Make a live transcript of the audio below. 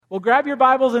Well, grab your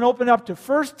Bibles and open up to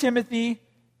 1 Timothy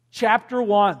chapter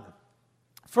 1.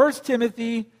 1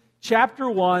 Timothy chapter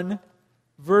 1,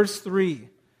 verse 3.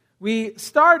 We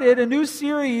started a new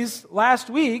series last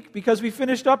week because we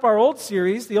finished up our old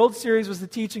series. The old series was the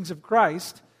teachings of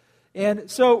Christ. And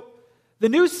so the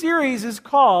new series is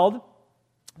called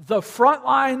The Front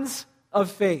Lines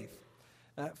of Faith.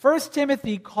 1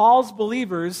 Timothy calls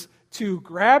believers to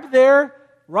grab their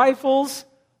rifles,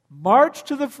 march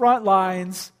to the front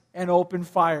lines, and open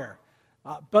fire.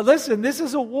 But listen, this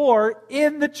is a war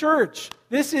in the church.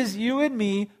 This is you and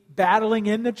me battling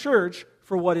in the church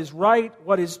for what is right,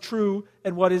 what is true,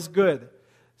 and what is good.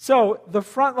 So, the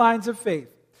front lines of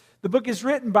faith. The book is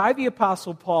written by the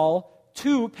Apostle Paul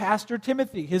to Pastor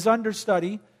Timothy, his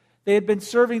understudy. They had been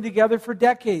serving together for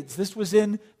decades. This was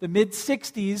in the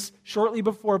mid-60s, shortly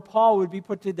before Paul would be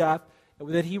put to death,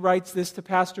 that he writes this to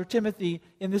Pastor Timothy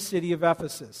in the city of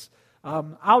Ephesus.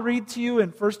 I'll read to you in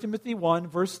 1 Timothy 1,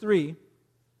 verse 3,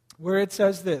 where it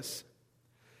says this: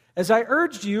 "As I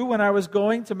urged you when I was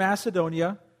going to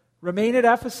Macedonia, remain at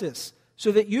Ephesus,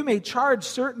 so that you may charge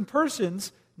certain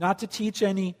persons not to teach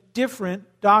any different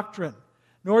doctrine,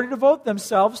 nor to devote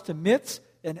themselves to myths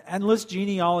and endless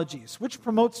genealogies, which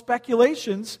promote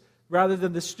speculations rather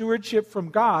than the stewardship from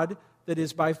God that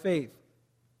is by faith.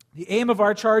 The aim of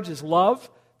our charge is love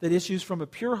that issues from a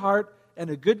pure heart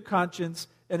and a good conscience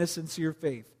and a sincere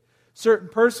faith. Certain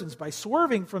persons, by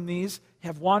swerving from these,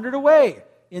 have wandered away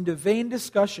into vain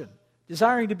discussion,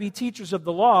 desiring to be teachers of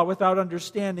the law without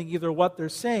understanding either what they're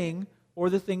saying or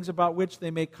the things about which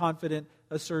they make confident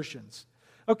assertions."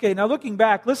 Okay, now looking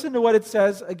back, listen to what it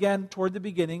says again toward the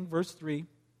beginning, verse 3.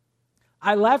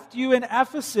 "I left you in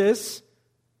Ephesus.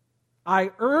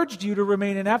 I urged you to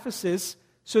remain in Ephesus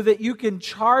so that you can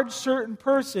charge certain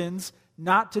persons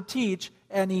not to teach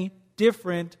any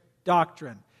different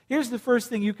doctrine." Here's the first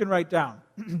thing you can write down.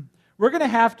 We're going to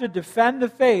have to defend the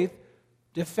faith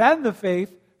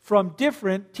from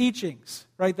different teachings.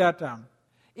 Write that down.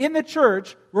 In the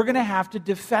church, we're going to have to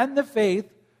defend the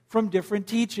faith from different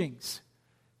teachings.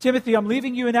 Timothy, I'm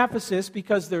leaving you in Ephesus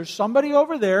because there's somebody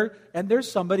over there and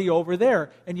there's somebody over there.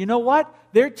 And you know what?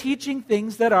 They're teaching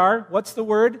things that are, what's the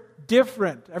word?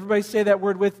 Different. Everybody say that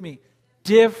word with me.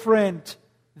 Different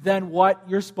than what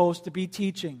you're supposed to be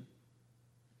teaching.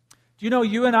 Do you know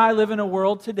you and I live in a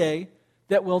world today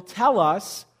that will tell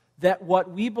us that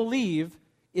what we believe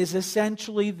is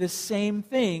essentially the same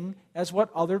thing as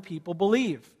what other people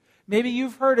believe? Maybe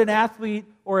you've heard an athlete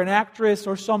or an actress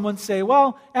or someone say,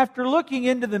 well, after looking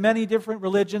into the many different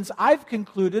religions, I've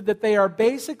concluded that they are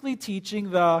basically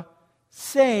teaching the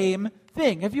same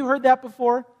thing. Have you heard that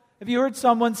before? Have you heard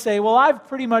someone say, well, I've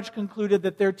pretty much concluded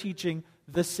that they're teaching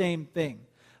the same thing?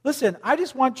 Listen, I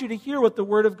just want you to hear what the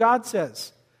Word of God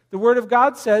says. The Word of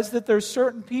God says that there's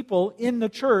certain people in the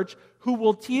church who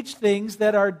will teach things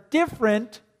that are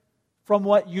different from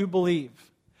what you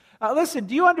believe. Listen,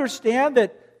 do you understand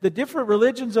that the different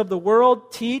religions of the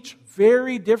world teach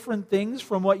very different things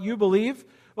from what you believe?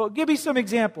 Well, give me some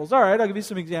examples. All right, I'll give you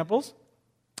some examples.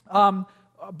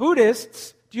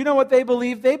 Buddhists, do you know what they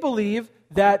believe? They believe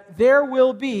that there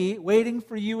will be, waiting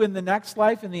for you in the next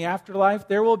life, in the afterlife,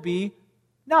 there will be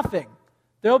nothing.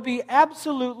 There'll be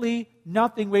absolutely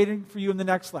nothing waiting for you in the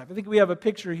next life. I think we have a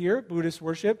picture here, Buddhist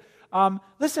worship.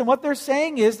 Listen, what they're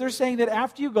saying is, they're saying that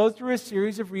after you go through a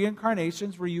series of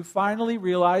reincarnations where you finally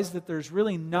realize that there's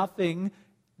really nothing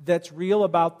that's real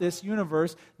about this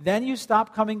universe, then you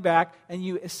stop coming back and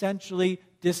you essentially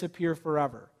disappear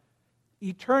forever.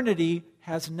 Eternity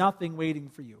has nothing waiting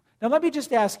for you. Now let me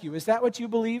just ask you, is that what you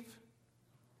believe?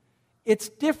 It's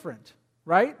different,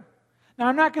 right? Now,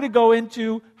 I'm not going to go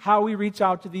into how we reach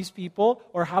out to these people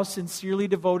or how sincerely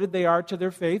devoted they are to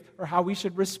their faith or how we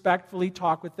should respectfully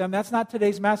talk with them. That's not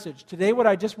today's message. Today, what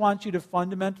I just want you to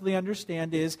fundamentally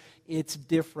understand is it's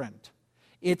different.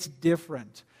 It's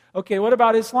different. Okay, what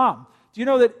about Islam? Do you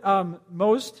know that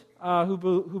most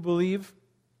who believe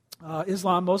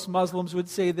Islam, most Muslims would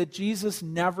say that Jesus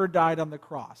never died on the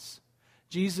cross.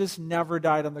 Jesus never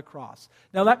died on the cross.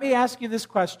 Now, let me ask you this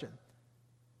question.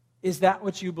 Is that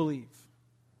what you believe?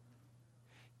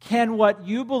 Can what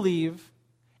you believe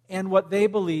and what they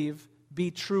believe be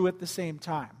true at the same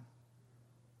time?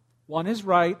 One is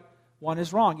right, one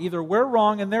is wrong. Either we're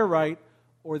wrong and they're right,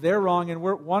 or they're wrong and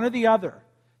we're one or the other.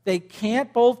 They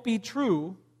can't both be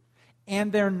true,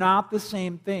 and they're not the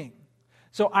same thing.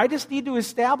 So I just need to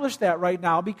establish that right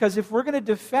now, because if we're going to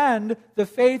defend the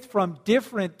faith from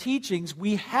different teachings,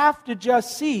 we have to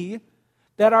just see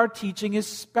that our teaching is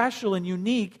special and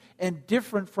unique and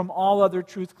different from all other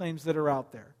truth claims that are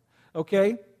out there.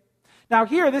 Okay? Now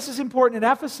here, this is important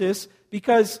in Ephesus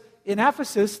because in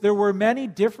Ephesus, there were many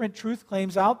different truth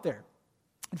claims out there.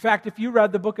 In fact, if you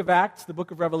read the book of Acts, the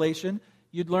book of Revelation,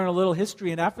 you'd learn a little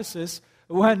history in Ephesus.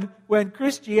 When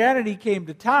Christianity came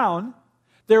to town,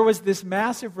 there was this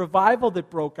massive revival that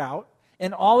broke out,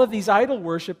 and all of these idol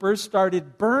worshipers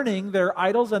started burning their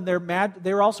idols, and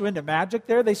they were also into magic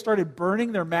there. They started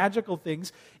burning their magical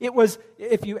things. It was,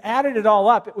 if you added it all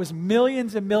up, it was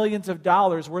millions and millions of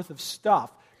dollars worth of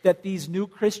stuff that these new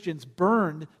Christians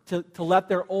burned to let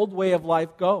their old way of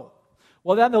life go.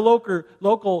 Well, then the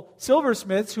local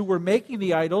silversmiths who were making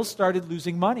the idols started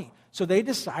losing money. So they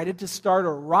decided to start a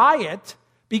riot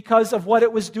because of what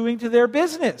it was doing to their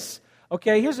business.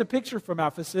 Okay, here's a picture from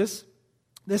Ephesus.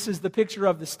 This is the picture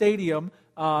of the stadium.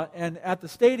 And at the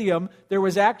stadium, there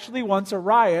was actually once a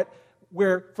riot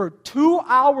where for 2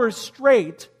 hours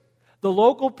straight, the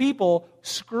local people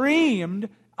screamed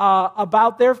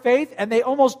about their faith, and they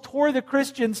almost tore the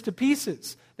Christians to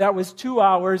pieces. That was 2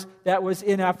 hours. That was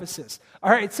in Ephesus.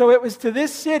 All right, so it was to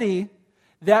this city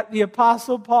that the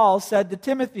Apostle Paul said to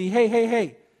Timothy,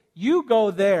 hey, you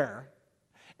go there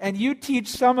and you teach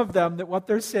some of them that what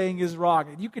they're saying is wrong.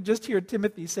 And you could just hear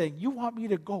Timothy saying, you want me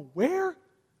to go where?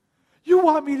 You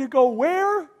want me to go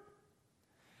where?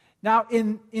 Now,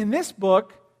 in this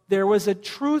book, there was a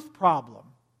truth problem.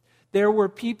 There were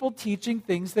people teaching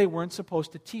things they weren't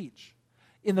supposed to teach.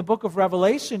 In the book of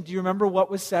Revelation, do you remember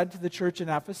what was said to the church in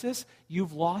Ephesus?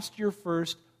 You've lost your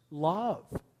first love.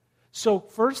 So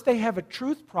first they have a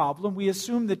truth problem. We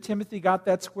assume that Timothy got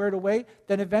that squared away.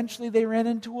 Then eventually they ran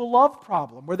into a love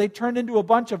problem where they turned into a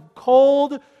bunch of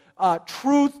cold,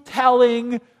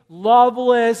 truth-telling,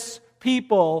 loveless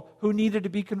people who needed to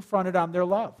be confronted on their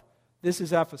love. This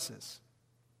is Ephesus.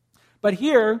 But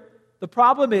here, the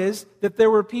problem is that there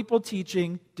were people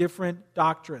teaching different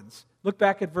doctrines. Look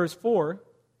back at verse 4.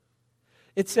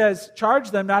 It says,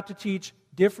 charge them not to teach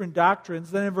different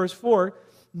doctrines. Then in verse 4,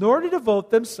 nor to devote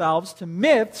themselves to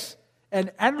myths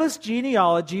and endless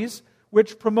genealogies,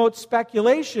 which promote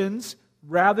speculations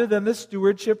rather than the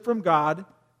stewardship from God,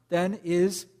 than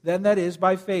that is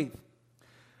by faith.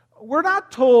 We're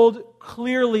not told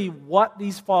clearly what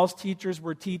these false teachers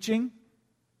were teaching.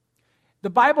 The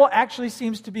Bible actually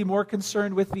seems to be more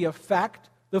concerned with the effect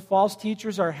the false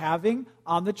teachers are having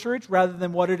on the church rather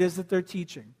than what it is that they're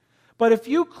teaching. But a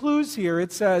few clues here.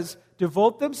 It says,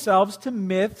 devote themselves to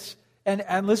myths and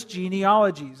endless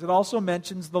genealogies. It also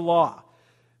mentions the law.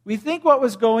 We think what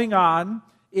was going on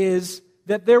is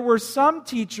that there were some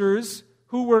teachers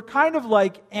who were kind of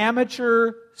like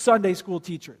amateur Sunday school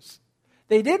teachers.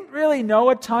 They didn't really know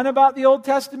a ton about the Old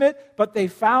Testament, but they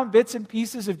found bits and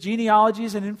pieces of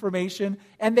genealogies and information,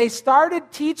 and they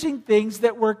started teaching things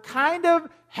that were kind of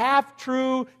half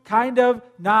true, kind of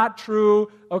not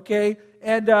true, okay?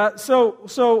 And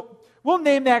so we'll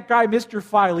name that guy Mr.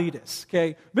 Philetus,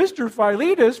 okay? Mr.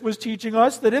 Philetus was teaching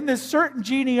us that in this certain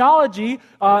genealogy,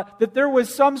 that there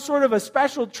was some sort of a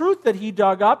special truth that he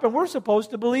dug up, and we're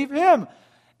supposed to believe him.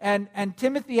 And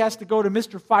Timothy has to go to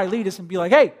Mr. Philetus and be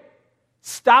like, hey,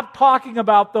 stop talking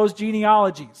about those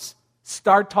genealogies.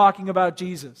 Start talking about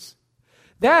Jesus.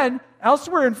 Then,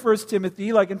 elsewhere in 1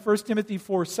 Timothy, like in 1 Timothy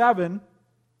 4:7,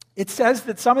 it says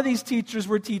that some of these teachers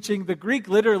were teaching, the Greek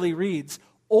literally reads,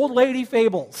 old lady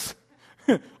fables.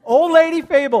 Old lady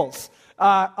fables.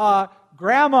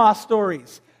 Grandma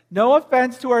stories. No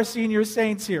offense to our senior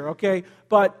saints here, okay?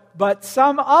 But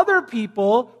some other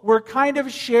people were kind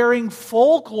of sharing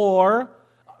folklore.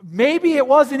 Maybe it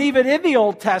wasn't even in the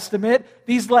Old Testament.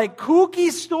 These like kooky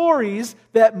stories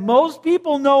that most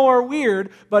people know are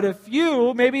weird, but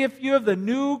maybe a few of the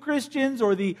new Christians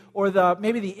or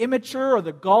maybe the immature or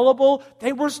the gullible,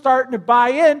 they were starting to buy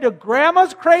into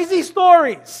grandma's crazy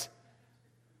stories.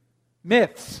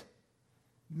 Myths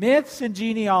and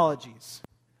genealogies.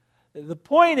 The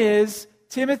point is,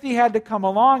 Timothy had to come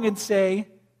along and say,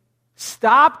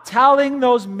 stop telling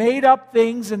those made-up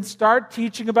things and start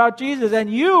teaching about Jesus.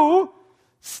 And you,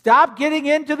 stop getting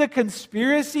into the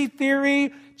conspiracy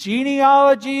theory,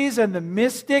 genealogies, and the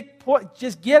mystic.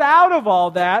 Just get out of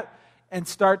all that and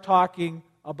start talking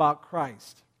about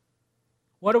Christ.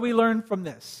 What do we learn from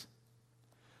this?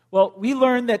 Well, we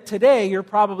learn that today you're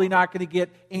probably not going to get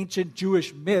ancient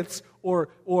Jewish myths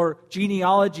or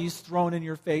genealogies thrown in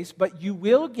your face, but you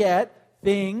will get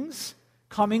things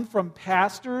coming from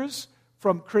pastors,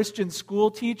 from Christian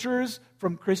school teachers,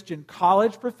 from Christian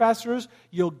college professors.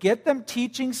 You'll get them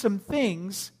teaching some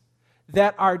things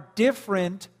that are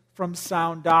different from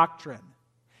sound doctrine.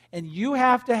 And you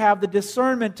have to have the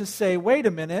discernment to say, wait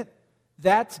a minute,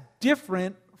 that's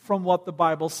different from what the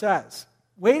Bible says.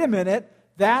 Wait a minute,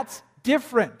 that's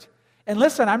different. And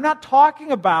listen, I'm not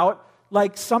talking about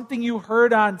like something you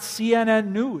heard on CNN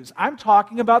News. I'm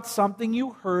talking about something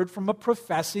you heard from a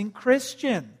professing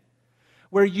Christian,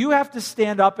 where you have to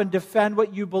stand up and defend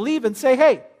what you believe and say,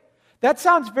 hey, that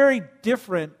sounds very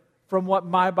different from what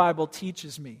my Bible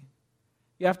teaches me.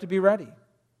 You have to be ready.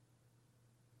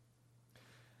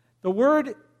 The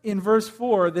word in verse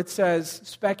 4 that says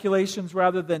speculations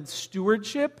rather than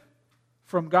stewardship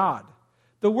from God.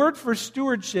 The word for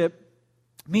stewardship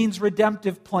means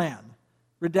redemptive plan.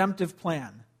 Redemptive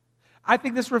plan. I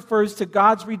think this refers to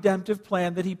God's redemptive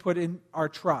plan that He put in our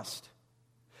trust.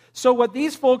 So what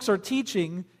these folks are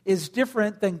teaching is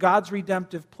different than God's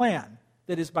redemptive plan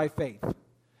that is by faith.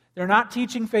 They're not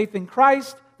teaching faith in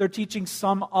Christ, they're teaching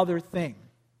some other thing.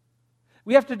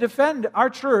 We have to defend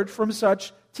our church from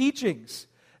such teachings.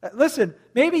 Listen,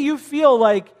 maybe you feel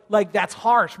like that's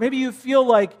harsh. Maybe you feel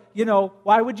like,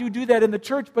 why would you do that in the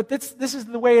church? But this is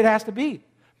the way it has to be.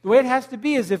 The way it has to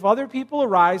be is if other people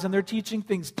arise and they're teaching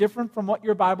things different from what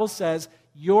your Bible says,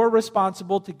 you're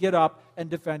responsible to get up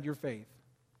and defend your faith.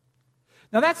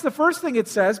 Now that's the first thing it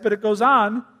says, but it goes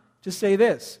on to say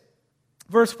this.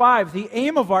 Verse 5, the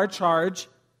aim of our charge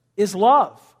is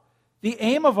love. The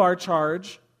aim of our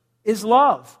charge is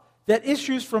love that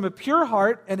issues from a pure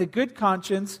heart and a good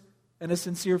conscience and a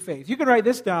sincere faith. You can write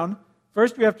this down.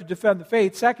 First, we have to defend the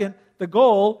faith. Second, the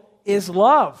goal is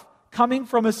love, coming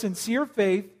from a sincere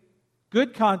faith,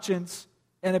 good conscience,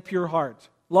 and a pure heart.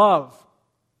 Love.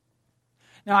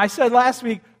 Now, I said last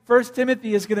week, 1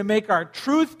 Timothy is going to make our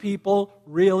truth people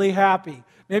really happy.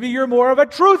 Maybe you're more of a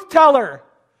truth teller.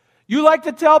 You like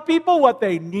to tell people what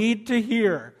they need to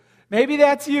hear. Maybe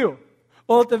that's you.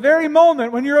 Well, at the very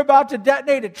moment when you're about to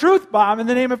detonate a truth bomb in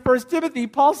the name of 1 Timothy,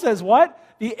 Paul says what?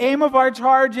 The aim of our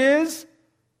charge is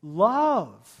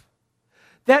love.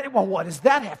 What does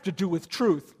that have to do with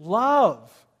truth?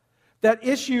 Love. That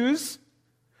issues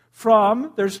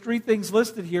from, there's three things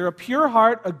listed here, a pure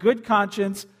heart, a good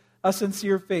conscience, a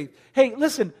sincere faith. Hey,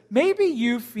 listen, maybe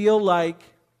you feel like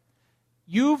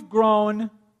you've grown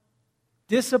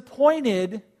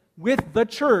disappointed with the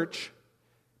church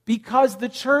because the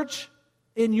church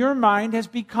in your mind has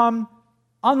become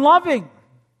unloving.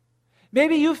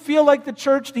 Maybe you feel like the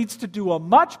church needs to do a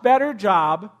much better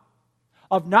job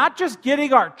of not just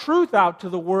getting our truth out to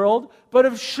the world, but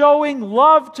of showing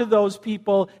love to those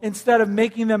people instead of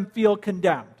making them feel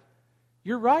condemned.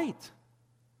 You're right.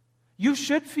 You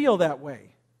should feel that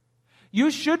way.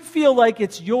 You should feel like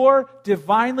it's your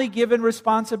divinely given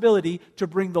responsibility to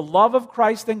bring the love of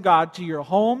Christ and God to your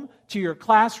home, to your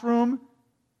classroom,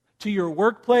 to your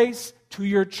workplace, to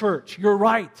your church. You're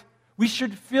right. We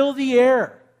should fill the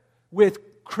air with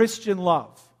Christian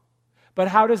love. But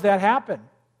how does that happen?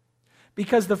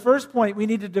 Because the first point, we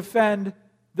need to defend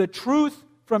the truth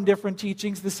from different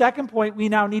teachings. The second point, we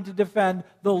now need to defend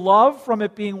the love from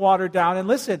it being watered down. And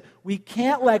listen, we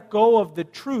can't let go of the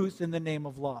truth in the name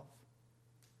of love.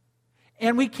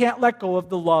 And we can't let go of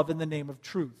the love in the name of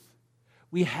truth.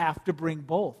 We have to bring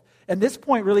both. And this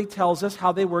point really tells us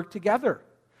how they work together.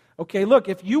 Okay, look,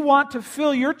 if you want to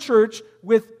fill your church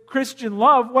with Christian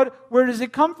love, where does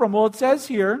it come from? Well, it says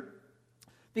here,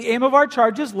 the aim of our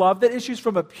charge is love that issues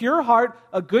from a pure heart,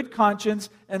 a good conscience,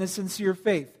 and a sincere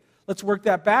faith. Let's work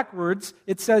that backwards.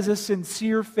 It says a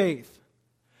sincere faith.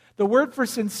 The word for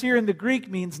sincere in the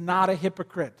Greek means not a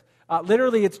hypocrite.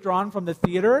 Literally, it's drawn from the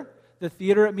theater. The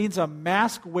theater, it means a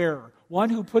mask wearer,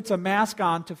 one who puts a mask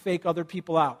on to fake other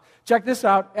people out. Check this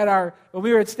out. When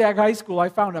we were at Stagg High School, I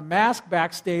found a mask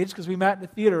backstage because we met in the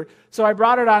theater. So I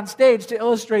brought it on stage to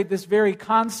illustrate this very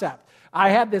concept. I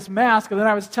had this mask, and then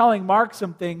I was telling Mark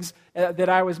some things that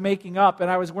I was making up, and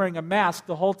I was wearing a mask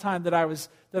the whole time that I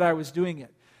was doing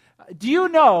it. Do you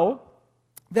know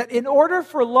that in order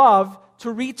for love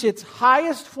to reach its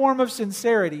highest form of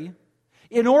sincerity,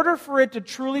 in order for it to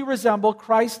truly resemble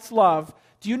Christ's love,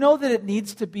 do you know that it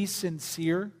needs to be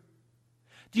sincere?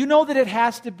 Do you know that it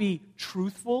has to be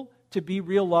truthful to be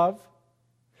real love?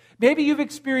 Maybe you've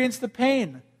experienced the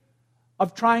pain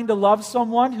of trying to love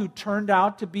someone who turned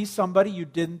out to be somebody you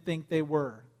didn't think they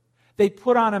were. They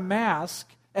put on a mask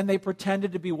and they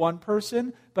pretended to be one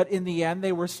person, but in the end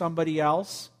they were somebody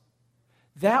else.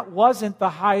 That wasn't the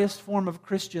highest form of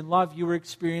Christian love you were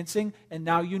experiencing, and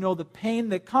now you know the pain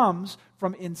that comes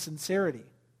from insincerity.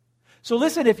 So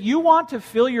listen, if you want to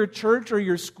fill your church or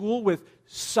your school with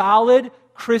solid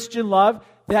Christian love,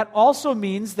 that also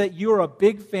means that you're a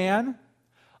big fan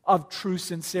of true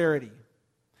sincerity.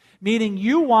 Meaning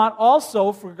you want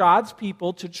also for God's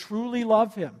people to truly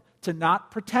love Him, to not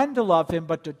pretend to love Him,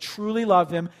 but to truly love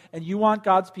Him. And you want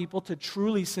God's people to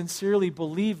truly, sincerely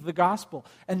believe the gospel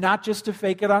and not just to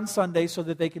fake it on Sunday so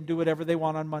that they can do whatever they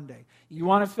want on Monday. You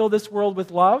want to fill this world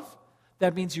with love?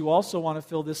 that means you also want to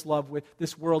fill this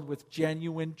world with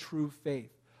genuine, true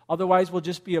faith. Otherwise, we'll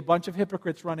just be a bunch of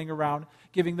hypocrites running around,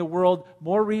 giving the world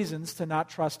more reasons to not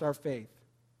trust our faith.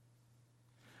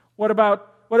 What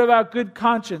about good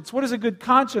conscience? What does a good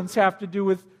conscience have to do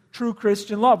with true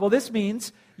Christian love? Well, this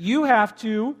means you have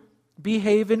to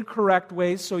behave in correct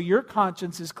ways so your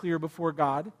conscience is clear before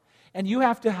God, and you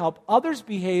have to help others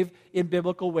behave in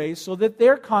biblical ways so that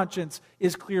their conscience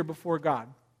is clear before God.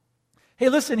 Hey,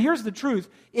 listen, here's the truth.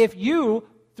 If you,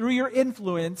 through your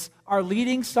influence, are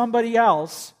leading somebody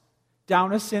else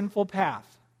down a sinful path,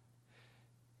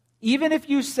 even if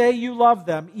you say you love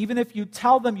them, even if you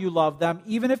tell them you love them,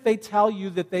 even if they tell you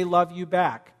that they love you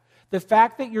back, the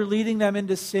fact that you're leading them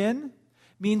into sin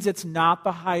means it's not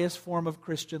the highest form of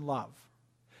Christian love,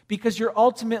 because you're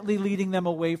ultimately leading them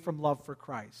away from love for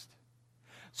Christ.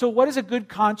 So what does a good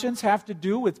conscience have to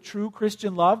do with true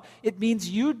Christian love? It means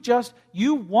you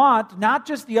want not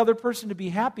just the other person to be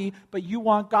happy, but you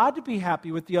want God to be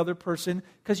happy with the other person,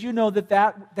 because you know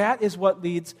that is what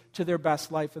leads to their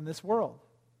best life in this world.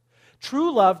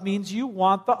 True love means you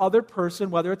want the other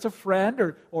person, whether it's a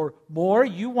friend or more,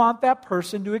 you want that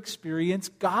person to experience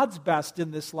God's best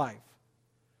in this life.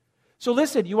 So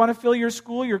listen, you want to fill your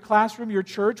school, your classroom, your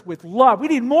church with love. We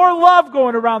need more love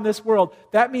going around this world.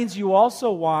 That means you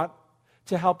also want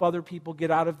to help other people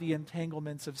get out of the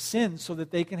entanglements of sin so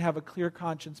that they can have a clear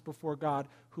conscience before God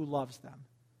who loves them.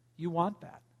 You want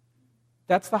that.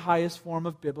 That's the highest form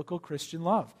of biblical Christian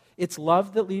love. It's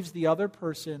love that leaves the other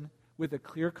person with a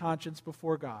clear conscience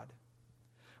before God.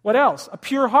 What else? A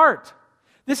pure heart.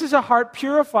 This is a heart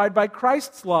purified by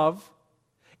Christ's love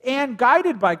and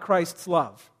guided by Christ's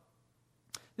love.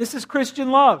 This is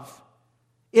Christian love.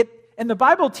 And the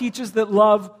Bible teaches that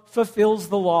love fulfills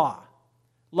the law.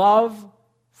 Love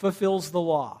fulfills the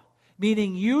law.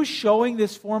 Meaning you showing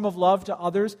this form of love to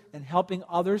others and helping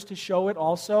others to show it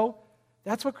also,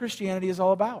 that's what Christianity is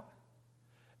all about.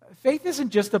 Faith isn't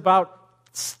just about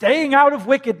staying out of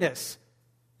wickedness,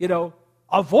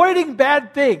 avoiding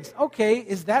bad things. Okay,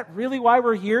 is that really why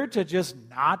we're here, to just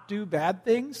not do bad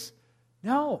things?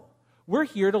 No. We're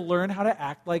here to learn how to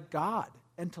act like God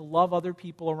and to love other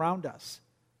people around us.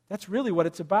 That's really what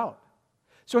it's about.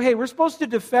 So, hey, we're supposed to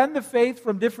defend the faith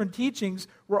from different teachings.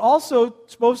 We're also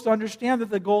supposed to understand that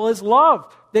the goal is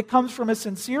love that comes from a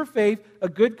sincere faith, a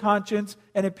good conscience,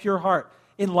 and a pure heart.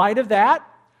 In light of that,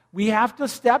 we have to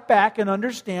step back and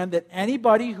understand that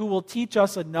anybody who will teach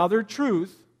us another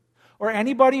truth, or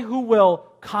anybody who will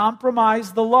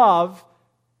compromise the love,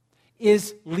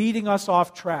 is leading us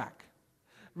off track.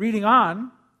 Reading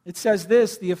on, it says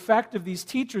this, the effect of these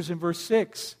teachers in verse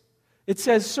 6. It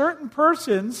says, certain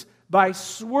persons, by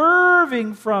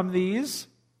swerving from these,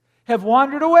 have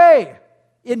wandered away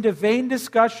into vain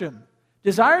discussion,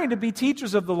 desiring to be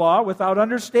teachers of the law without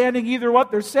understanding either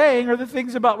what they're saying or the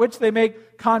things about which they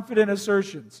make confident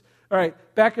assertions. All right,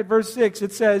 back at verse 6,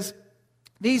 it says,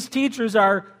 these teachers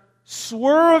are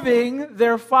swerving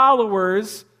their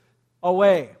followers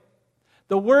away.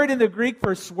 The word in the Greek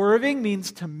for swerving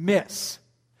means to miss.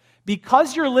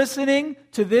 Because you're listening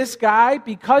to this guy,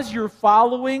 because you're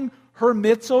following her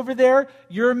myths over there,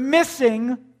 you're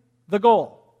missing the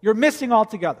goal. You're missing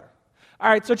altogether. All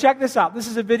right, so check this out. This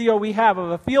is a video we have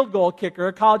of a field goal kicker,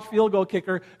 a college field goal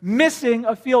kicker, missing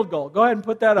a field goal. Go ahead and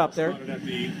put that up there.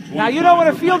 Now, you know when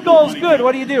a field goal is good,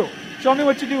 what do? Show me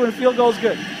what you do when a field goal is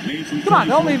good. Come on,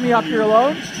 don't leave me up here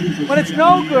alone. When it's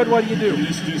no good, what do?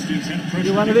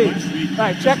 Do one of these. All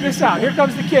right, check this out. Here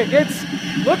comes the kick. It's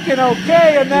looking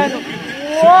okay, and then,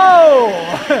 whoa!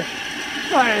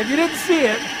 All right, if you didn't see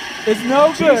it, it's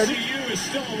no good.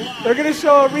 They're going to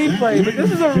show a replay, but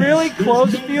this is a really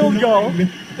close field goal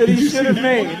that he should have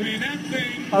made.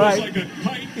 All right,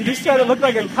 he just said it looked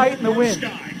like a kite in the wind.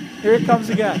 Here it comes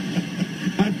again.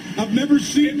 I've never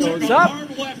seen goes a up.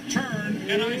 hard left turn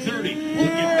in I-30.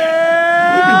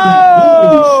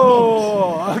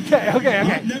 Oh!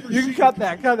 Okay. You can cut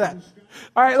that.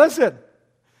 All right, listen.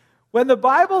 When the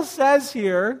Bible says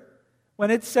here,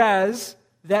 when it says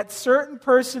that certain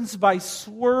persons by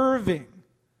swerving,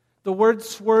 the word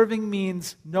swerving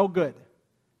means no good.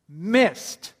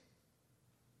 Missed.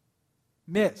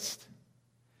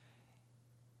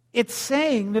 It's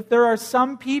saying that there are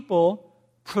some people,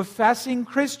 professing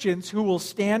Christians, who will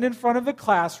stand in front of the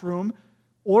classroom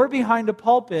or behind a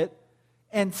pulpit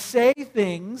and say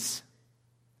things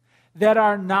that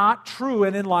are not true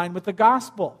and in line with the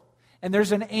gospel. And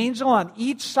there's an angel on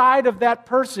each side of that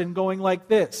person going like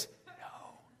this. No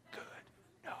good.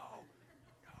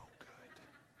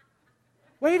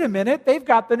 Wait a minute, they've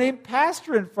got the name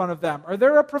pastor in front of them. Or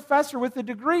they're a professor with a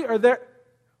degree. Or they're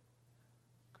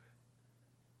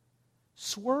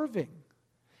swerving.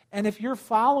 And if you're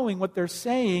following what they're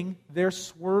saying, they're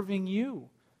swerving you.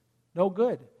 No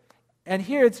good. And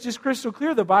here it's just crystal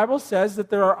clear. The Bible says that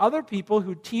there are other people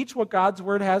who teach what God's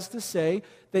Word has to say.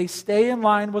 They stay in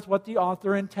line with what the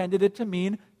author intended it to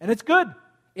mean, and it's good.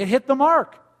 It hit the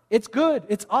mark. It's good.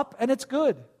 It's up and it's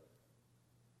good.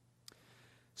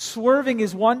 Swerving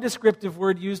is one descriptive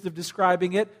word used of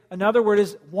describing it. Another word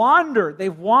is wander.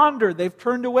 They've wandered. They've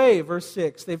turned away, verse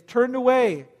 6. They've turned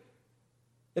away.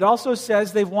 It also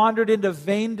says they've wandered into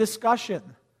vain discussion.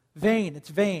 Vain, it's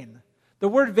vain. The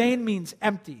word vain means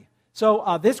empty.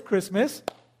 So this Christmas,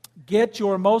 get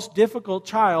your most difficult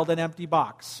child an empty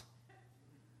box.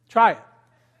 Try it.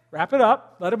 Wrap it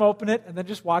up, let them open it, and then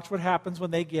just watch what happens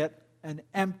when they get an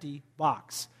empty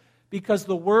box. Because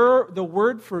the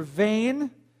word for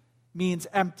vain means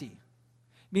empty.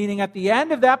 Meaning at the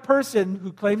end of that person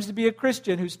who claims to be a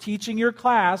Christian, who's teaching your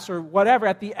class or whatever,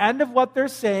 at the end of what they're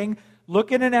saying,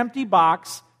 look in an empty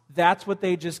box, that's what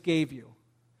they just gave you.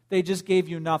 They just gave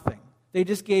you nothing. They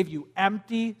just gave you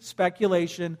empty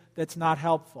speculation that's not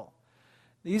helpful.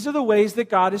 These are the ways that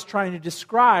God is trying to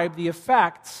describe the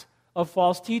effects of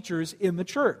false teachers in the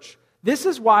church. This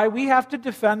is why we have to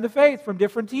defend the faith from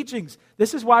different teachings.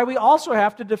 This is why we also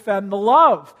have to defend the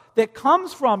love that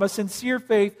comes from a sincere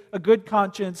faith, a good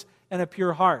conscience, and a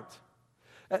pure heart.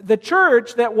 The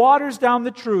church that waters down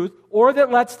the truth, or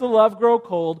that lets the love grow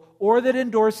cold, or that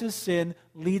endorses sin,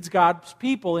 leads God's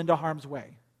people into harm's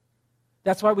way.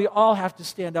 That's why we all have to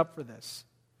stand up for this.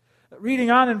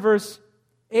 Reading on in verse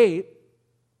 8,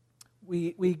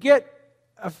 we get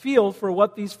a feel for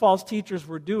what these false teachers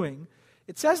were doing.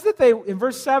 It says that in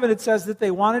verse 7, it says that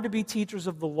they wanted to be teachers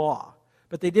of the law,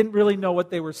 but they didn't really know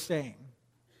what they were saying.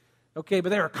 Okay, but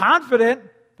they were confident,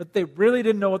 but they really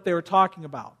didn't know what they were talking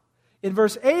about. In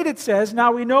verse 8, it says,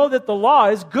 now we know that the law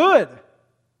is good.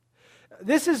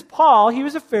 This is Paul. He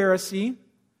was a Pharisee.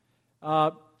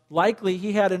 Likely,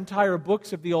 he had entire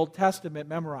books of the Old Testament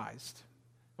memorized.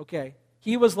 Okay,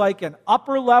 he was like an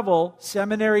upper-level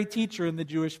seminary teacher in the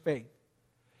Jewish faith.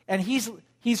 And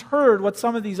he's heard what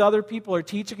some of these other people are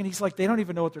teaching, and he's like, they don't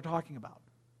even know what they're talking about.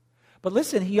 But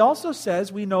listen, he also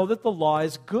says we know that the law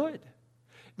is good.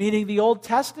 Meaning the Old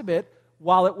Testament,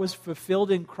 while it was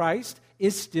fulfilled in Christ,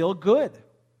 is still good.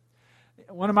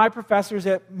 One of my professors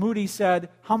at Moody said,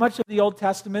 how much of the Old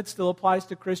Testament still applies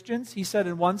to Christians? He said,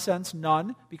 in one sense,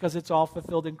 none, because it's all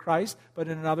fulfilled in Christ, but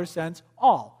in another sense,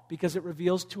 all, because it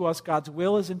reveals to us God's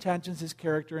will, His intentions, His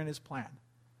character, and His plan.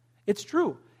 It's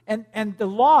true. And the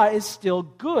law is still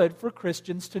good for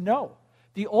Christians to know.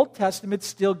 The Old Testament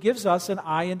still gives us an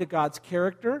eye into God's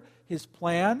character, His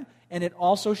plan, and it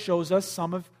also shows us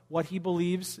some of what He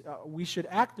believes we should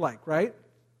act like, right?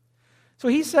 So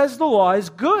he says the law is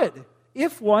good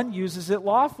if one uses it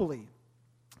lawfully.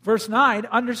 Verse 9,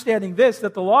 understanding this,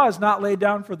 that the law is not laid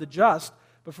down for the just,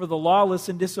 but for the lawless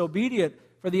and disobedient,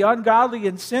 for the ungodly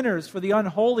and sinners, for the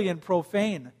unholy and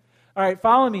profane. All right,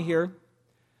 follow me here.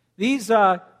 These,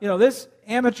 this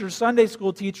amateur Sunday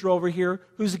school teacher over here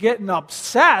who's getting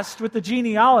obsessed with the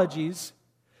genealogies,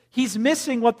 he's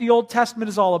missing what the Old Testament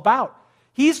is all about.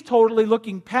 He's totally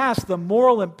looking past the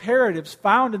moral imperatives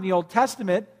found in the Old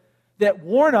Testament that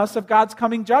warn us of God's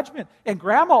coming judgment. And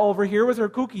Grandma over here with her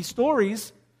kooky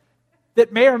stories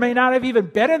that may or may not have even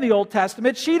been in the Old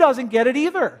Testament, she doesn't get it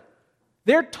either.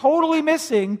 They're totally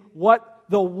missing what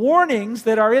the warnings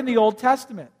that are in the Old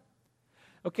Testament.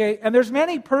 Okay, and there's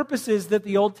many purposes that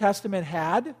the Old Testament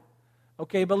had.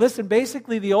 Okay, but listen,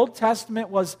 basically the Old Testament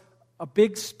was a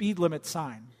big speed limit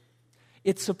sign.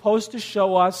 It's supposed to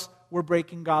show us we're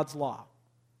breaking God's law.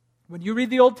 When you read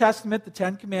the Old Testament, the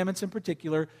Ten Commandments in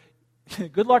particular,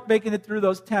 good luck making it through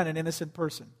those 10, an innocent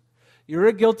person. You're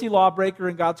a guilty lawbreaker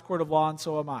in God's court of law, and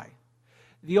so am I.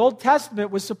 The Old Testament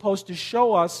was supposed to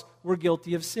show us we're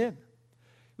guilty of sin.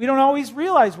 We don't always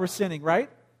realize we're sinning, right?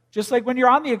 Just like when you're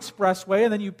on the expressway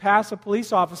and then you pass a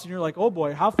police officer and you're like, oh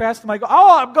boy, how fast am I going?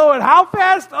 Oh, I'm going how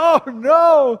fast? Oh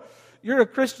no. You're a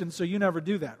Christian, so you never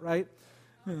do that, right?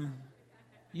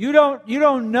 You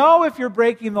don't know if you're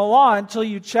breaking the law until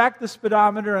you check the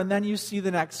speedometer and then you see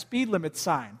the next speed limit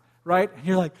sign, right? And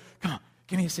you're like, come on,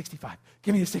 give me a 65.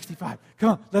 Give me a 65. Come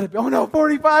on, let it be. Oh no,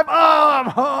 45. Oh, I'm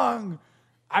hung.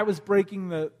 I was breaking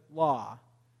the law.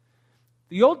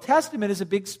 The Old Testament is a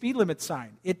big speed limit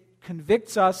sign. It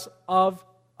convicts us of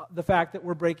the fact that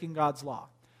we're breaking God's law.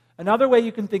 Another way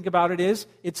you can think about it is,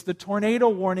 it's the tornado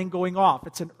warning going off.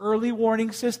 It's an early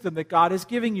warning system that God is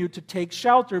giving you to take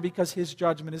shelter because His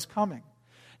judgment is coming.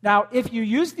 Now, if you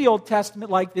use the Old Testament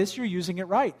like this, you're using it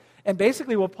right. And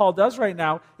basically what Paul does right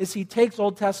now is he takes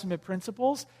Old Testament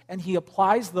principles and he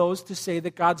applies those to say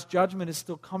that God's judgment is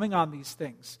still coming on these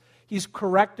things. He's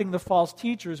correcting the false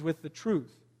teachers with the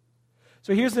truth.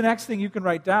 So here's the next thing you can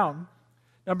write down.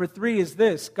 Number 3 is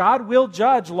this: God will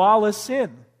judge lawless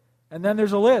sin. And then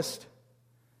there's a list.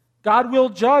 God will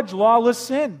judge lawless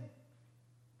sin.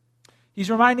 He's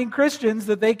reminding Christians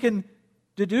that they can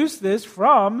deduce this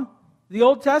from the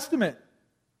Old Testament.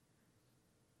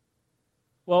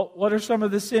 Well, what are some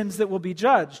of the sins that will be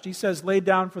judged? He says, laid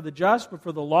down for the just, but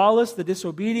for the lawless, the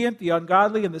disobedient, the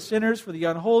ungodly, and the sinners, for the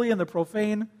unholy and the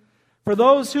profane. For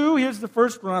those who, here's the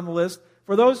first one on the list,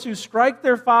 for those who strike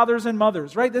their fathers and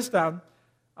mothers. Write this down.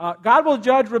 God will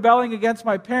judge rebelling against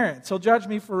my parents. He'll judge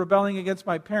me for rebelling against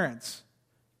my parents.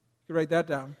 You can write that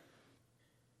down.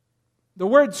 The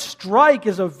word strike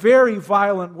is a very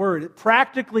violent word. It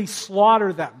practically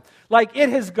slaughter them. Like it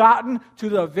has gotten to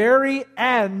the very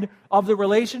end of the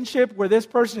relationship where this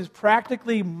person is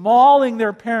practically mauling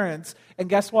their parents. And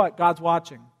guess what? God's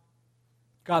watching.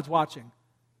 God's watching.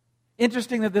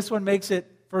 Interesting that this one makes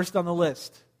it first on the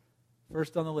list.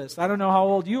 First on the list. I don't know how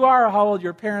old you are or how old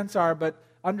your parents are, but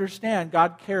understand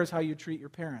God cares how you treat your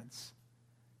parents.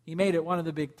 He made it one of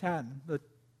the Big Ten.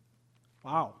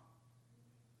 Wow.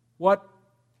 What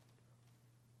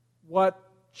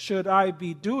should I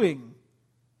be doing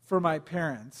for my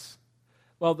parents?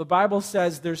 Well, the Bible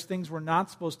says there's things we're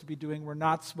not supposed to be doing. We're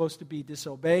not supposed to be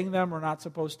disobeying them. We're not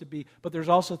supposed to be, but there's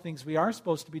also things we are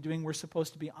supposed to be doing. We're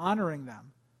supposed to be honoring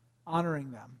them.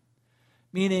 Honoring them.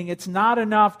 Meaning it's not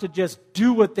enough to just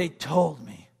do what they told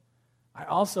me. I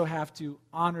also have to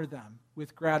honor them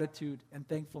with gratitude and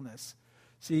thankfulness.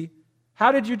 See,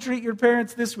 how did you treat your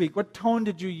parents this week? What tone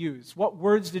did you use? What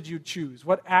words did you choose?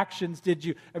 What actions did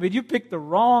you... you picked the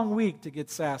wrong week to get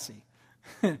sassy.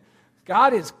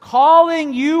 God is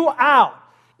calling you out.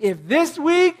 If this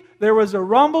week there was a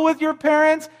rumble with your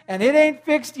parents and it ain't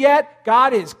fixed yet,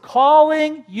 God is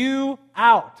calling you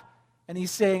out. And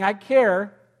He's saying, I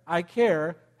care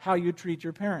how you treat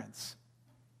your parents.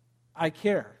 I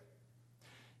care.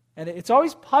 And it's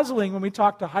always puzzling when we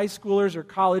talk to high schoolers or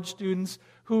college students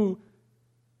who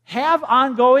have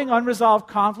ongoing unresolved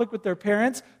conflict with their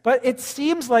parents, but it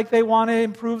seems like they want to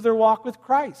improve their walk with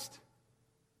Christ.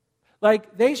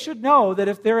 Like, they should know that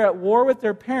if they're at war with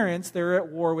their parents, they're at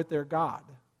war with their God.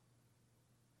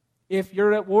 If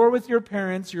you're at war with your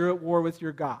parents, you're at war with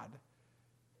your God.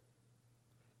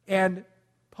 And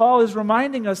Paul is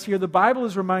reminding us here, the Bible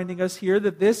is reminding us here,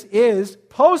 that this is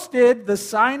posted, the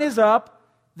sign is up.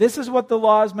 This is what the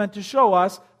law is meant to show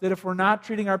us, that if we're not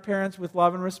treating our parents with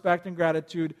love and respect and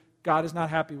gratitude, God is not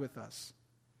happy with us.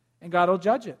 And God will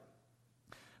judge it.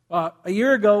 A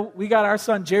year ago, we got our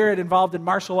son Jared involved in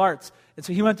martial arts. And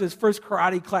so he went to his first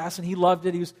karate class and he loved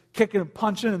it. He was kicking and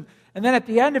punching. And then at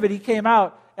the end of it, he came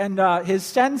out and his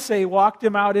sensei walked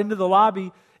him out into the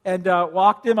lobby and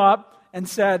walked him up and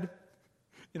said,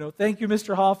 thank you,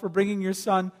 Mr. Hall, for bringing your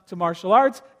son to martial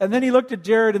arts. And then he looked at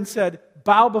Jared and said,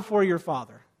 bow before your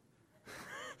father.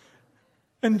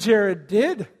 And Jared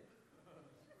did.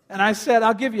 And I said,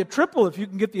 I'll give you a triple if you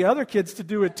can get the other kids to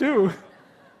do it too.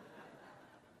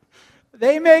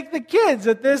 They make the kids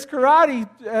at this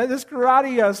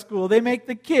karate school, they make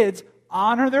the kids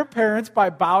honor their parents by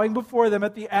bowing before them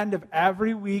at the end of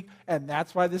every week, and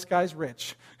that's why this guy's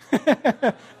rich.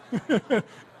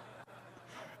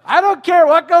 I don't care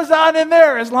what goes on in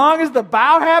there. As long as the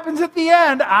bow happens at the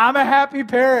end, I'm a happy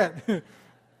parent.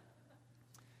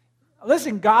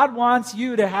 Listen, God wants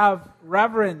you to have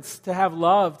reverence, to have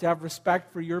love, to have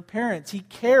respect for your parents. He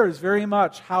cares very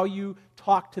much how you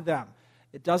talk to them.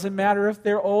 It doesn't matter if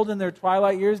they're old in their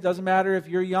twilight years. Doesn't matter if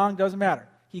you're young. Doesn't matter.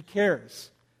 He cares.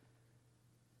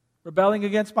 Rebelling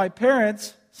against my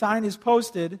parents, sign is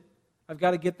posted. I've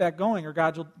got to get that going or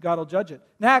God will judge it.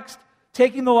 Next,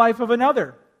 taking the life of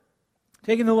another.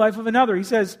 Taking the life of another. He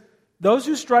says, those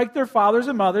who strike their fathers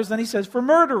and mothers. Then he says, for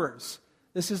murderers.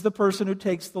 This is the person who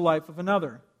takes the life of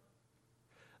another.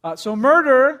 So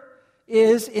murder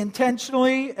is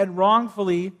intentionally and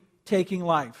wrongfully taking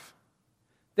life.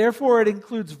 Therefore, it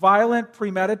includes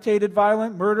premeditated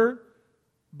violent murder,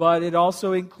 but it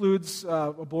also includes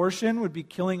abortion, would be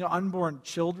killing unborn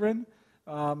children.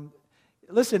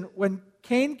 Listen, when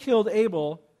Cain killed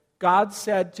Abel, God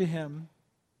said to him,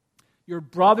 your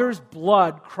brother's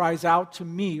blood cries out to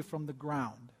me from the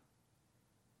ground.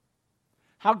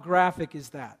 How graphic is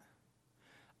that?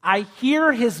 I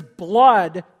hear his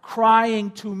blood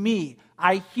crying to me.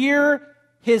 I hear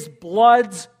his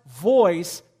blood's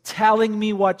voice telling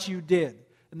me what you did.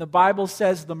 And the Bible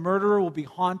says the murderer will be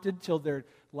haunted till their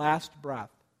last breath.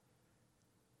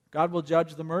 God will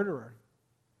judge the murderer.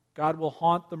 God will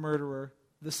haunt the murderer.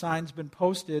 The sign's been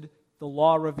posted. The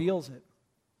law reveals it.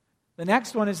 The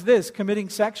next one is this, committing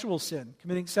sexual sin.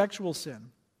 Committing sexual sin.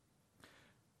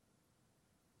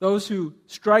 those who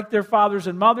strike their fathers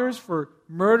and mothers, for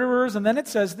murderers. And then it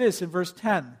says this in verse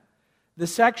 10, the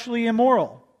sexually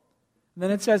immoral. And then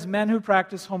it says men who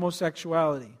practice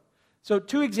homosexuality. So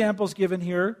 2 examples given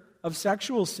here of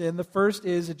sexual sin. The first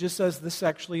is, it just says the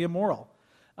sexually immoral.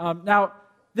 Now,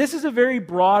 this is a very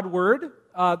broad word.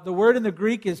 The word in the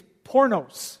Greek is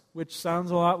pornos, which sounds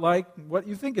a lot like what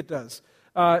you think it does.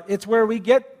 It's where we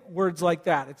get words like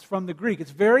that. It's from the Greek.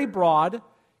 It's very broad.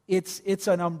 It's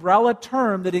an umbrella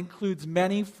term that includes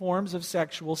many forms of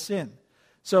sexual sin.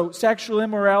 So sexual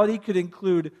immorality could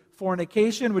include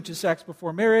fornication, which is sex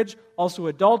before marriage, also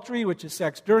adultery, which is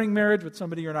sex during marriage with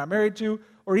somebody you're not married to,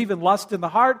 or even lust in the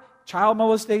heart, child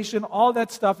molestation. All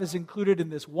that stuff is included in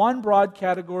this one broad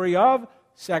category of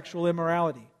sexual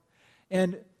immorality.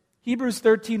 And Hebrews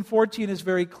 13:14 is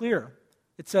very clear.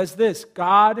 It says this,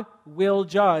 God will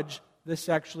judge the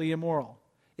sexually immoral.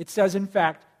 It says, in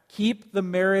fact, keep the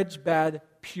marriage bed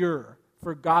pure,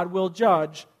 for God will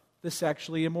judge the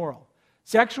sexually immoral.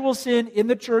 Sexual sin in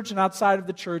the church and outside of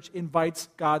the church invites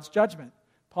God's judgment.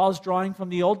 Paul's drawing from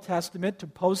the Old Testament to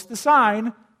post the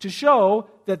sign to show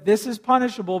that this is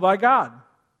punishable by God.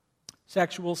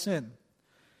 Sexual sin.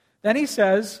 Then he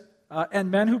says,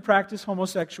 and men who practice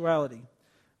homosexuality.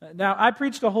 Now, I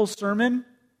preached a whole sermon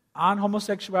on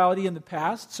homosexuality in the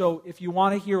past, so if you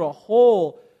want to hear a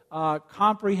whole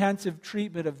comprehensive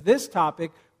treatment of this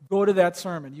topic, go to that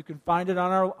sermon. You can find it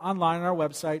online on our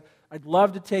website. I'd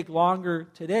love to take longer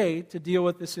today to deal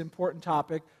with this important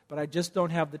topic, but I just don't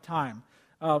have the time.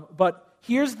 But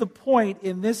here's the point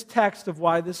in this text of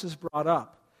why this is brought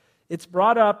up. It's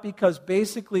brought up because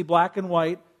basically, black and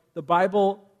white, the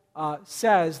Bible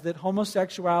says that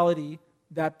homosexuality,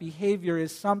 that behavior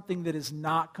is something that is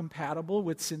not compatible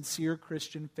with sincere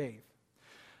Christian faith.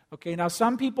 Okay, now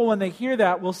some people when they hear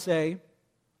that will say,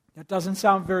 that doesn't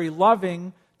sound very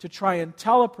loving to try and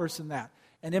tell a person that.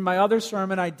 And in my other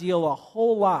sermon, I deal a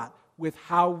whole lot with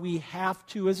how we have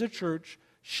to, as a church,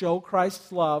 show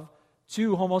Christ's love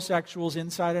to homosexuals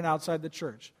inside and outside the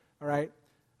church. All right?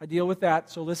 I deal with that,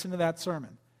 so listen to that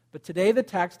sermon. But today the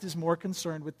text is more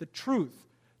concerned with the truth.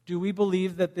 Do we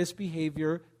believe that this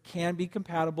behavior can be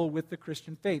compatible with the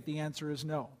Christian faith? The answer is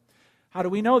no. How do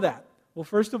we know that? Well,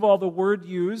 first of all, the word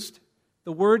used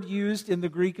in the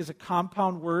Greek is a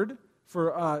compound word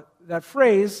for that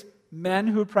phrase, men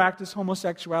who practice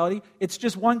homosexuality. It's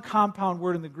just one compound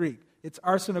word in the Greek. It's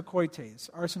arsenokoites.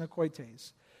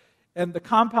 And the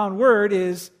compound word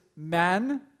is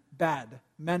men bed.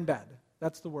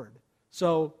 That's the word.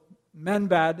 So men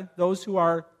bed, those who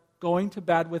are going to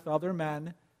bed with other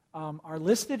men, are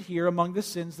listed here among the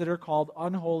sins that are called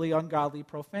unholy, ungodly,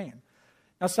 profane.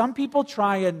 Now, some people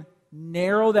try and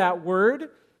narrow that word,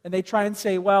 and they try and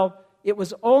say, well, it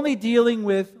was only dealing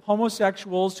with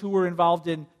homosexuals who were involved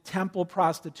in temple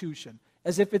prostitution,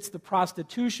 as if it's the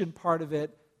prostitution part of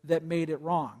it that made it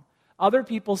wrong. Other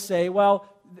people say, well,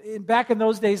 back in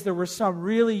those days, there were some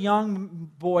really young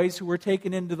boys who were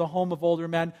taken into the home of older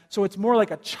men, so it's more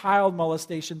like a child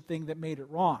molestation thing that made it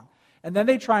wrong. And then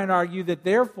they try and argue that,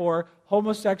 therefore,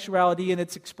 homosexuality in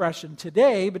its expression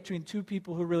today between two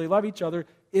people who really love each other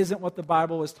isn't what the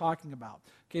Bible was talking about.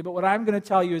 Okay, but what I'm going to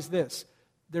tell you is this.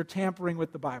 They're tampering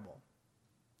with the Bible.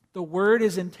 The word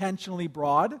is intentionally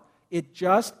broad. It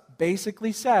just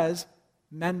basically says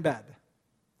men bed.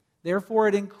 Therefore,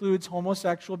 it includes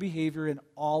homosexual behavior in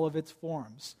all of its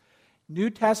forms. New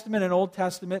Testament and Old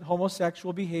Testament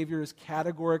homosexual behavior is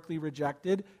categorically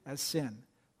rejected as sin.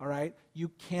 All right? You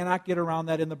cannot get around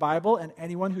that in the Bible, and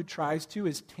anyone who tries to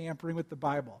is tampering with the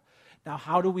Bible. Now,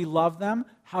 how do we love them?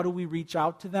 How do we reach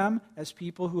out to them as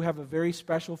people who have a very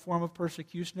special form of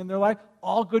persecution in their life?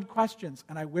 All good questions,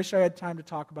 and I wish I had time to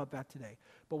talk about that today.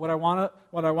 But what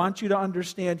I want you to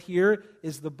understand here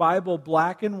is the Bible,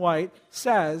 black and white,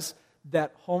 says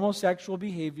that homosexual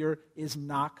behavior is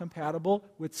not compatible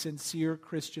with sincere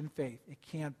Christian faith. It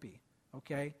can't be,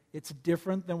 okay? It's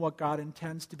different than what God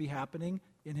intends to be happening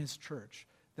in His church.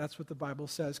 That's what the Bible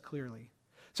says clearly.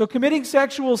 So committing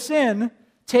sexual sin,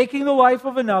 taking the life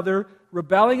of another,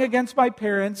 rebelling against my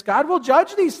parents, God will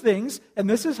judge these things, and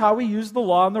this is how we use the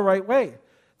law in the right way.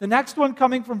 The next one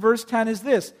coming from verse 10 is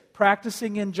this,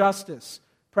 practicing injustice.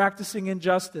 Practicing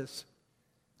injustice.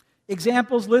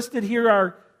 Examples listed here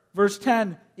are, verse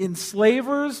 10,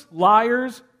 enslavers,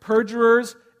 liars,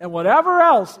 perjurers, and whatever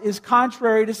else is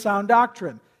contrary to sound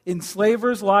doctrine.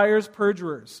 Enslavers, liars,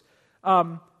 perjurers.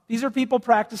 These are people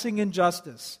practicing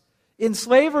injustice.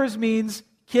 Enslavers means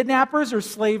kidnappers or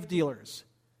slave dealers.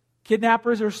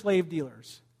 Kidnappers or slave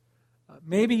dealers.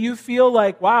 Maybe you feel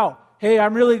like, wow, hey,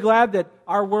 I'm really glad that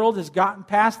our world has gotten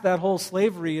past that whole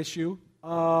slavery issue.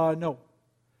 No.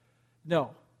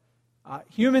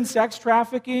 Human sex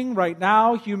trafficking right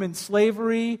now, human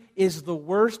slavery is the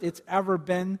worst it's ever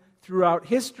been throughout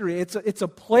history. It's a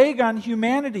plague on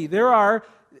humanity. There are,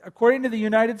 according to the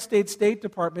United States State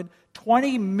Department,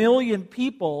 20 million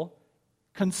people,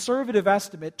 conservative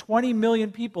estimate, 20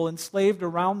 million people enslaved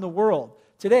around the world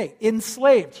today.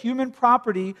 Enslaved, human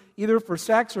property, either for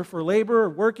sex or for labor or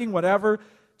working, whatever.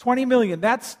 20 million.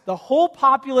 That's the whole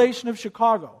population of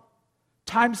Chicago,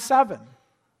 times 7,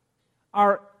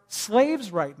 are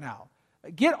slaves right now.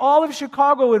 Get all of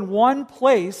Chicago in one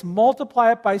place,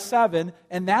 multiply it by 7,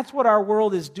 and that's what our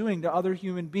world is doing to other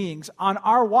human beings on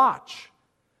our watch.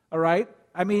 All right?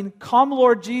 I mean, come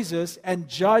Lord Jesus and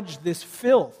judge this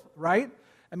filth, right?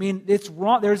 I mean, it's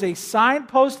wrong. There's a sign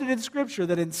posted in Scripture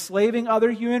that enslaving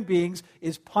other human beings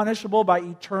is punishable by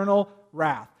eternal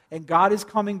wrath, and God is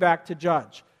coming back to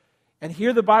judge. And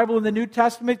here the Bible in the New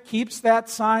Testament keeps that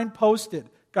sign posted.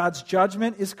 God's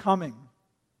judgment is coming.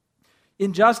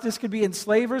 Injustice could be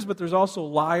enslavers, but there's also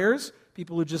liars,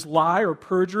 people who just lie, or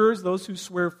perjurers, those who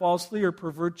swear falsely or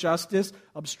pervert justice,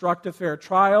 obstruct a fair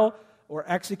trial, or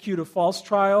execute a false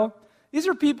trial. These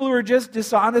are people who are just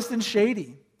dishonest and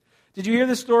shady. Did you hear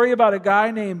the story about a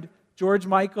guy named George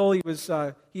Michael? He owns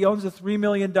a $3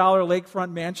 million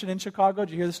lakefront mansion in Chicago.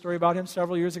 Did you hear the story about him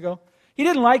several years ago? He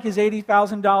didn't like his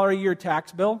 $80,000 a year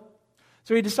tax bill,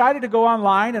 so he decided to go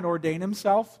online and ordain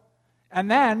himself, and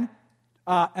then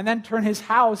turn his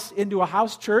house into a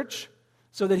house church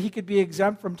so that he could be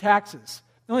exempt from taxes.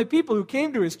 The only people who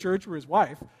came to his church were his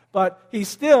wife, but he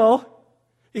still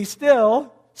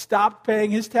stopped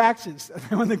paying his taxes.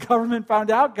 And when the government found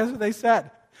out, guess what they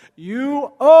said?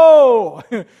 You owe.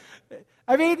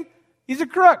 I mean, he's a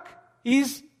crook.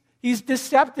 He's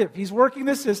deceptive. He's working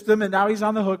the system, and now he's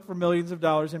on the hook for millions of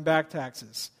dollars in back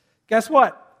taxes. Guess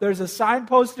what? There's a sign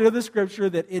posted in the Scripture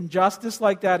that injustice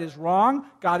like that is wrong.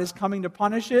 God is coming to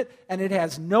punish it, and it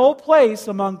has no place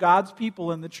among God's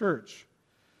people in the church.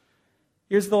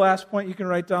 Here's the last point you can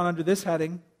write down under this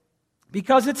heading.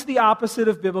 Because it's the opposite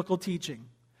of biblical teaching.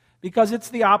 Because it's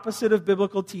the opposite of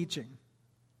biblical teaching.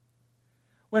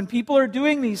 When people are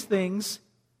doing these things,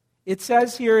 it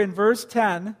says here in verse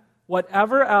 10,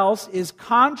 whatever else is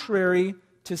contrary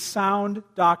to sound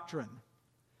doctrine.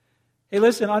 Hey,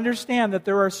 listen, understand that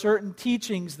there are certain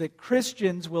teachings that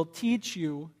Christians will teach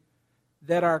you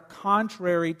that are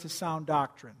contrary to sound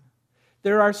doctrine.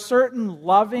 There are certain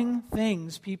loving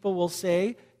things people will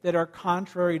say that are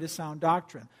contrary to sound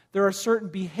doctrine. There are certain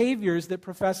behaviors that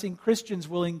professing Christians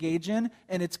will engage in,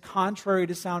 and it's contrary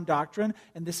to sound doctrine,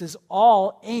 and this is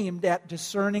all aimed at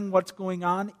discerning what's going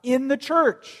on in the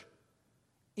church.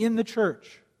 In the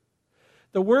church.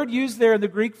 The word used there in the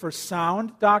Greek for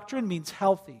sound doctrine means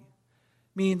healthy.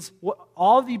 Means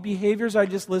all the behaviors I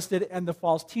just listed and the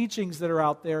false teachings that are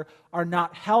out there are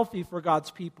not healthy for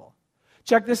God's people.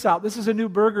 Check this out. This is a new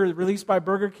burger released by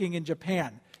Burger King in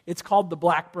Japan. It's called the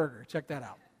Black Burger. Check that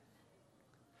out.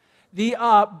 The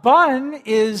bun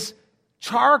is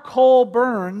charcoal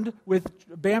burned with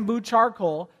bamboo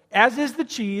charcoal, as is the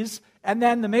cheese, and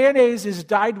then the mayonnaise is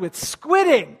dyed with squid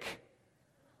ink.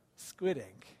 Squid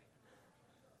ink.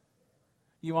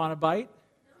 You want a bite?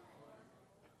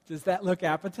 Does that look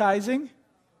appetizing?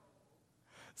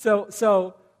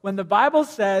 So when the Bible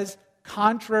says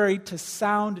contrary to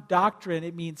sound doctrine,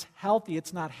 it means healthy.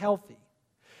 It's not healthy.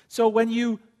 So when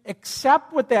you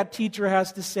accept what that teacher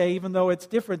has to say, even though it's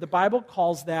different, the Bible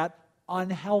calls that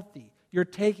unhealthy. You're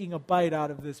taking a bite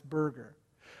out of this burger.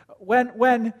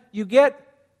 When you get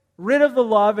rid of the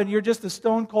love and you're just a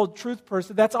stone-cold truth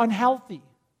person, that's unhealthy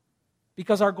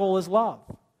because our goal is love.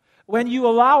 When you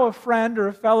allow a friend or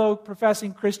a fellow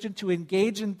professing Christian to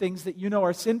engage in things that you know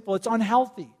are sinful, it's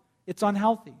unhealthy. It's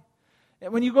unhealthy.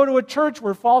 And when you go to a church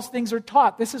where false things are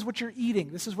taught, this is what you're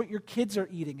eating. This is what your kids are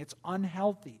eating. It's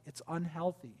unhealthy. It's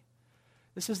unhealthy.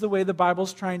 This is the way the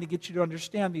Bible's trying to get you to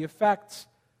understand the effects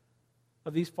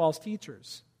of these false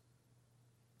teachers.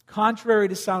 Contrary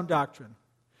to sound doctrine.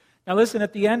 Now listen,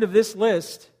 at the end of this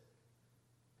list,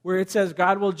 where it says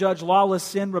God will judge lawless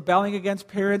sin, rebelling against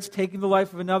parents, taking the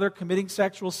life of another, committing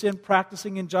sexual sin,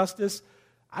 practicing injustice.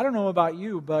 I don't know about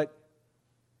you, but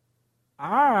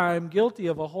I'm guilty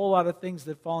of a whole lot of things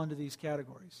that fall into these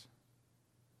categories.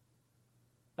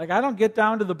 Like, I don't get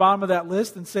down to the bottom of that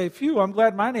list and say, phew, I'm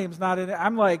glad my name's not in it.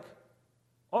 I'm like,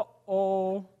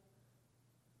 I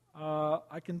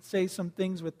can say some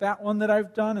things with that one that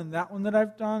I've done, and that one that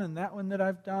I've done, and that one that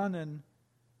I've done. And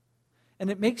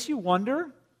it makes you wonder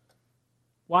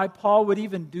why Paul would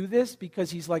even do this,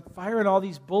 because he's like firing all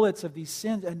these bullets of these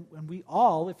sins. And we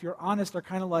all, if you're honest, are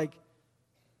kind of like,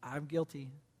 I'm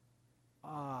guilty.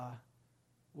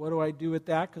 What do I do with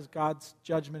that? Because God's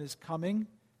judgment is coming.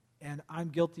 And I'm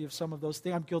guilty of some of those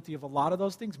things. I'm guilty of a lot of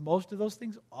those things, most of those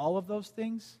things, all of those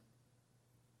things.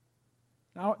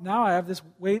 Now I have this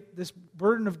weight, this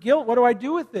burden of guilt. What do I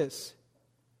do with this?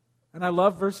 And I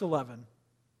love verse 11.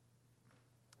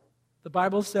 The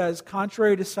Bible says,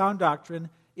 contrary to sound doctrine,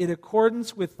 in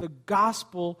accordance with the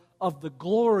gospel of the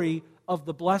glory of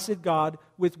the blessed God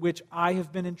with which I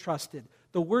have been entrusted.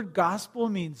 The word gospel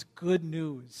means good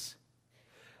news.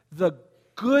 The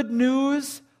good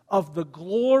news of the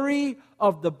glory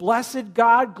of the blessed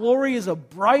God. Glory is a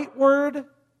bright word.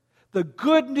 The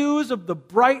good news of the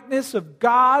brightness of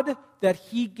God that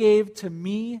He gave to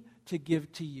me to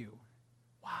give to you.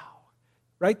 Wow.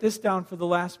 Write this down for the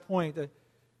last point.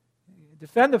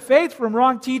 Defend the faith from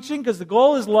wrong teaching because the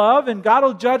goal is love and God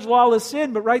will judge lawless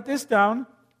sin. But write this down.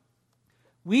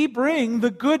 We bring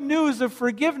the good news of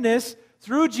forgiveness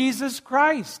through Jesus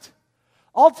Christ.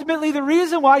 Ultimately, the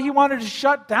reason why He wanted to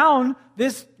shut down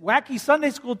this wacky Sunday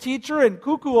school teacher and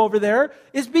cuckoo over there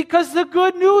is because the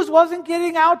good news wasn't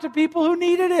getting out to people who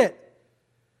needed it.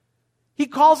 He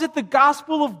calls it the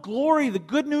gospel of glory, the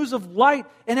good news of light.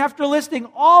 And after listing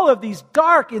all of these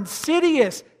dark,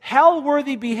 insidious,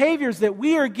 hell-worthy behaviors that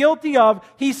we are guilty of,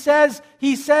 he says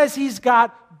He's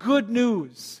got good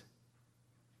news.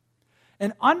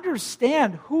 And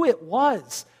understand who it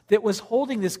was that was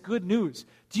holding this good news.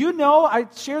 Do you know, I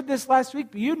shared this last week,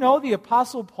 but you know the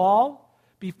Apostle Paul,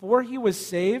 before he was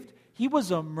saved, he was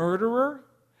a murderer.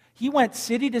 He went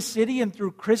city to city and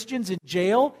threw Christians in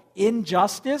jail,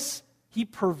 injustice. He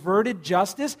perverted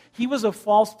justice. He was a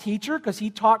false teacher because he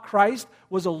taught Christ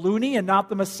was a loony and not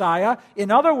the Messiah. In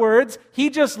other words, he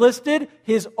just listed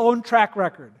his own track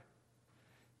record.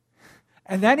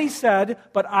 And then he said,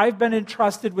 but I've been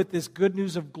entrusted with this good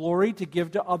news of glory to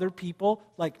give to other people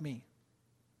like me.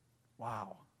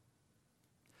 Wow.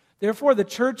 Therefore, the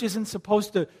church isn't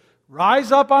supposed to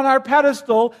rise up on our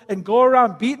pedestal and go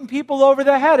around beating people over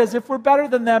the head as if we're better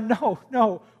than them.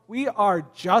 No. We are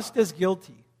just as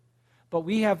guilty. But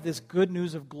we have this good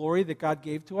news of glory that God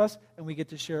gave to us, and we get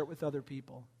to share it with other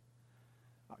people.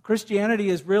 Christianity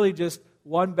is really just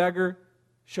one beggar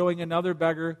showing another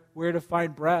beggar where to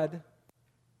find bread.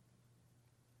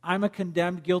 I'm a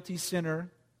condemned, guilty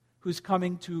sinner who's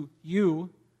coming to you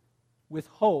with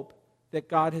hope that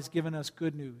God has given us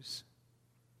good news.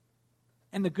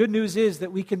 And the good news is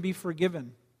that we can be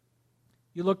forgiven.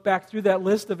 You look back through that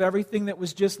list of everything that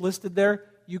was just listed there,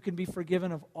 you can be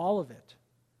forgiven of all of it.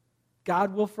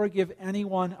 God will forgive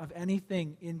anyone of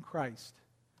anything in Christ.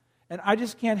 And I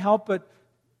just can't help but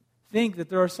think that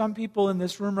there are some people in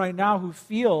this room right now who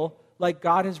feel like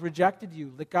God has rejected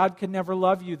you, that God can never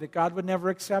love you, that God would never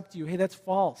accept you. Hey, that's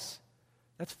false.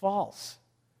 That's false.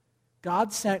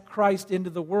 God sent Christ into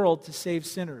the world to save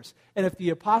sinners. And if the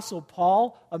Apostle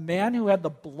Paul, a man who had the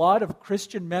blood of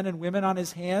Christian men and women on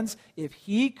his hands, if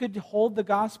he could hold the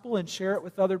gospel and share it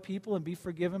with other people and be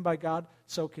forgiven by God,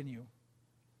 so can you.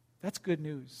 That's good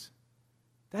news.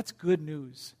 That's good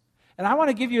news. And I want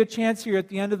to give you a chance here at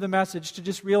the end of the message to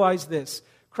just realize this.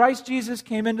 Christ Jesus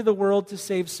came into the world to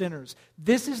save sinners.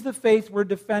 This is the faith we're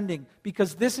defending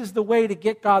because this is the way to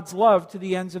get God's love to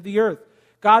the ends of the earth.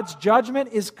 God's judgment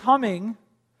is coming,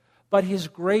 but His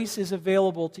grace is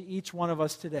available to each one of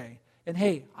us today. And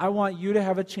hey, I want you to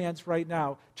have a chance right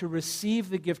now to receive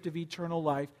the gift of eternal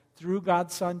life through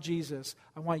God's Son, Jesus.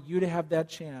 I want you to have that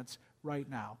chance right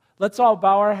now. Let's all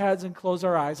bow our heads and close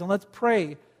our eyes, and let's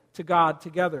pray to God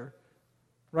together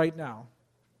right now.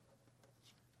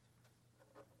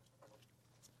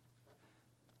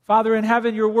 Father in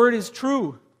heaven, your word is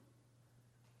true.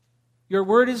 Your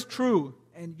word is true.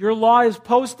 And your law is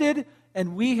posted,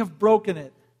 and we have broken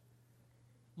it.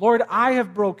 Lord, I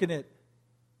have broken it.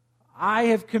 I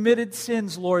have committed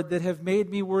sins, Lord, that have made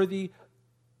me worthy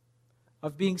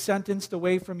of being sentenced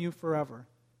away from you forever.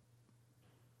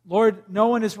 Lord, no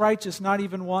one is righteous, not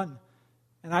even one.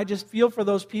 And I just feel for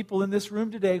those people in this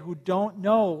room today who don't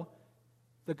know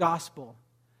the gospel.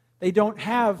 They don't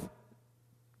have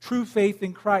true faith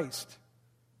in Christ.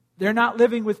 They're not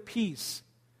living with peace.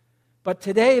 But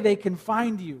today they can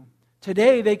find you.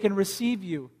 Today they can receive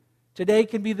you. Today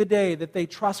can be the day that they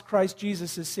trust Christ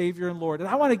Jesus as Savior and Lord. And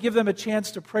I want to give them a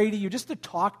chance to pray to you, just to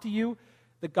talk to you,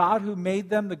 the God who made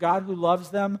them, the God who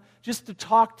loves them, just to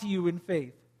talk to you in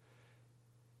faith.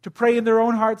 To pray in their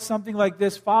own hearts something like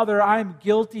this: Father, I'm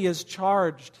guilty as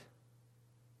charged.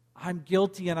 I'm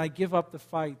guilty and I give up the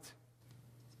fight.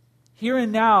 Here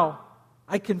and now,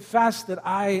 I confess that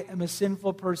I am a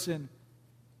sinful person.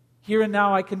 Here and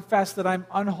now I confess that I'm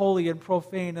unholy and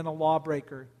profane and a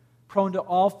lawbreaker, prone to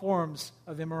all forms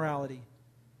of immorality.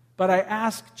 But I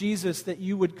ask, Jesus, that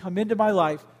you would come into my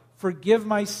life, forgive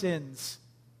my sins,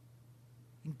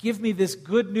 And give me this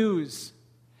good news.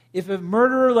 If a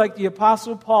murderer like the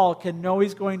Apostle Paul can know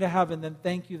he's going to heaven, then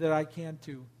thank you that I can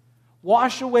too.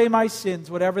 Wash away my sins,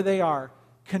 whatever they are.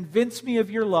 Convince me of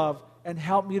your love and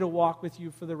help me to walk with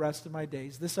you for the rest of my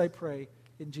days. This I pray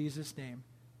in Jesus' name.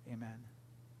 Amen.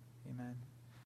 Amen.